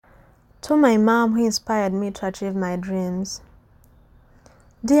To my mom who inspired me to achieve my dreams.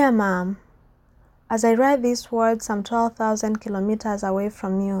 Dear Mom, as I write these words some 12,000 kilometers away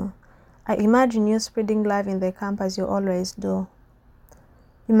from you, I imagine you spreading love in the camp as you always do.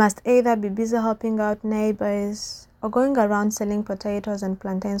 You must either be busy helping out neighbors or going around selling potatoes and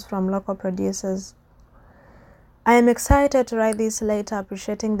plantains from local producers. I am excited to write this letter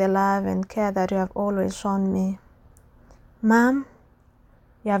appreciating the love and care that you have always shown me. Mom,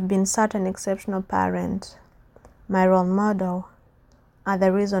 you have been such an exceptional parent, my role model, and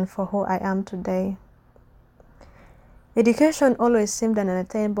the reason for who I am today. Education always seemed an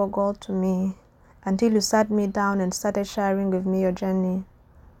unattainable goal to me until you sat me down and started sharing with me your journey,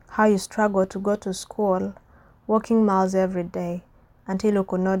 how you struggled to go to school, walking miles every day, until you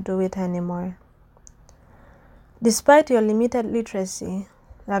could not do it anymore. Despite your limited literacy,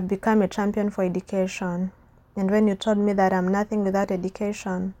 you have become a champion for education, and when you told me that I'm nothing without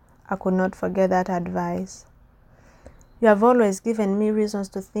education, I could not forget that advice. You have always given me reasons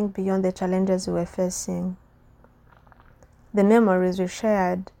to think beyond the challenges we were facing. The memories we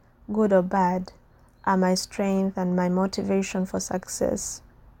shared, good or bad, are my strength and my motivation for success.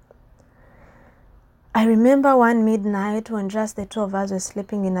 I remember one midnight when just the two of us were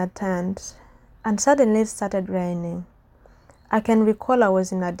sleeping in a tent, and suddenly it started raining. I can recall I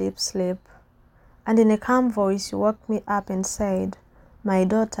was in a deep sleep, and in a calm voice you woke me up and said, "My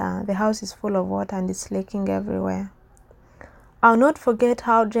daughter, the house is full of water and it's leaking everywhere." I'll not forget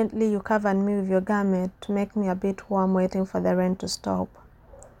how gently you covered me with your garment to make me a bit warm waiting for the rain to stop.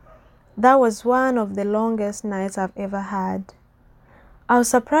 That was one of the longest nights I've ever had. I was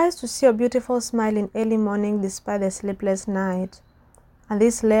surprised to see your beautiful smile in early morning despite the sleepless night, and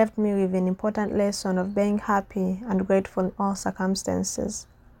this left me with an important lesson of being happy and grateful in all circumstances.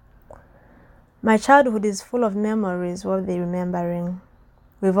 My childhood is full of memories worth remembering,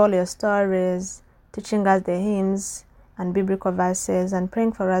 with all your stories, teaching us the hymns and biblical verses and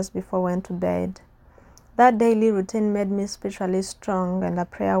praying for us before we went to bed. That daily routine made me spiritually strong and a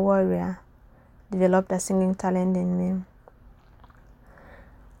prayer warrior, developed a singing talent in me.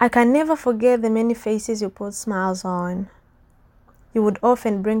 I can never forget the many faces you put smiles on. You would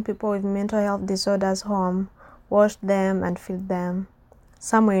often bring people with mental health disorders home, wash them and feed them.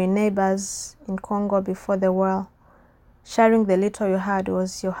 Some were your neighbors in Congo before the war. Sharing the little you had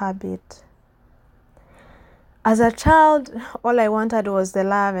was your habit. As a child, all I wanted was the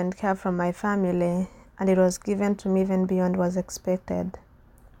love and care from my family, and it was given to me even beyond what was expected.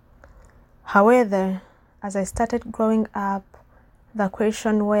 However, as I started growing up, the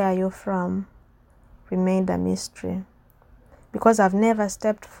question, "Where are you from?" remained a mystery, because I've never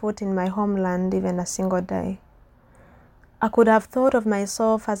stepped foot in my homeland even a single day. I could have thought of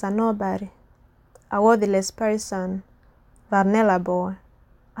myself as a nobody, a worthless person, vulnerable,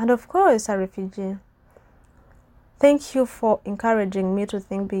 and of course a refugee. Thank you for encouraging me to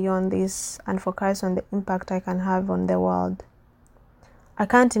think beyond this and focus on the impact I can have on the world. I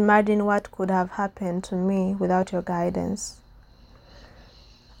can't imagine what could have happened to me without your guidance.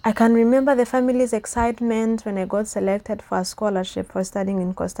 I can remember the family's excitement when I got selected for a scholarship for studying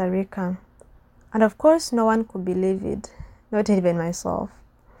in Costa Rica. And of course, no one could believe it, not even myself.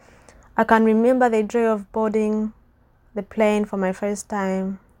 I can remember the joy of boarding the plane for my first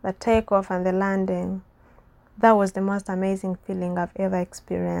time, the takeoff and the landing. That was the most amazing feeling I've ever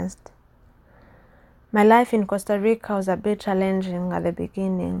experienced. My life in Costa Rica was a bit challenging at the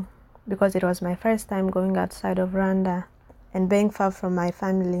beginning because it was my first time going outside of Rwanda and being far from my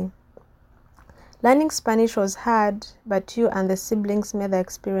family. Learning Spanish was hard, but you and the siblings made the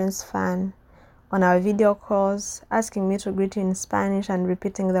experience fun. On our video calls, asking me to greet you in Spanish and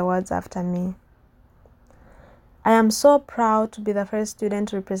repeating the words after me. I am so proud to be the first student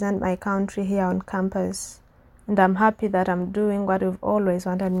to represent my country here on campus, and I'm happy that I'm doing what you've always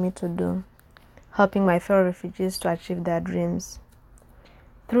wanted me to do, helping my fellow refugees to achieve their dreams.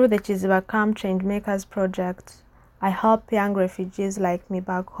 Through the Chiziba Camp Changemakers project, I help young refugees like me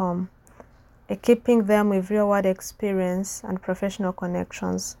back home, equipping them with real-world experience and professional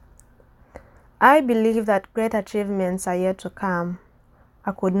connections. I believe that great achievements are yet to come.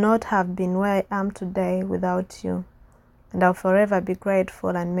 I could not have been where I am today without you, and I'll forever be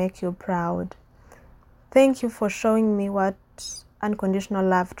grateful and make you proud. Thank you for showing me what unconditional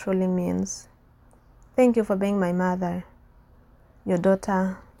love truly means. Thank you for being my mother. Your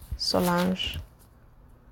daughter, Solange.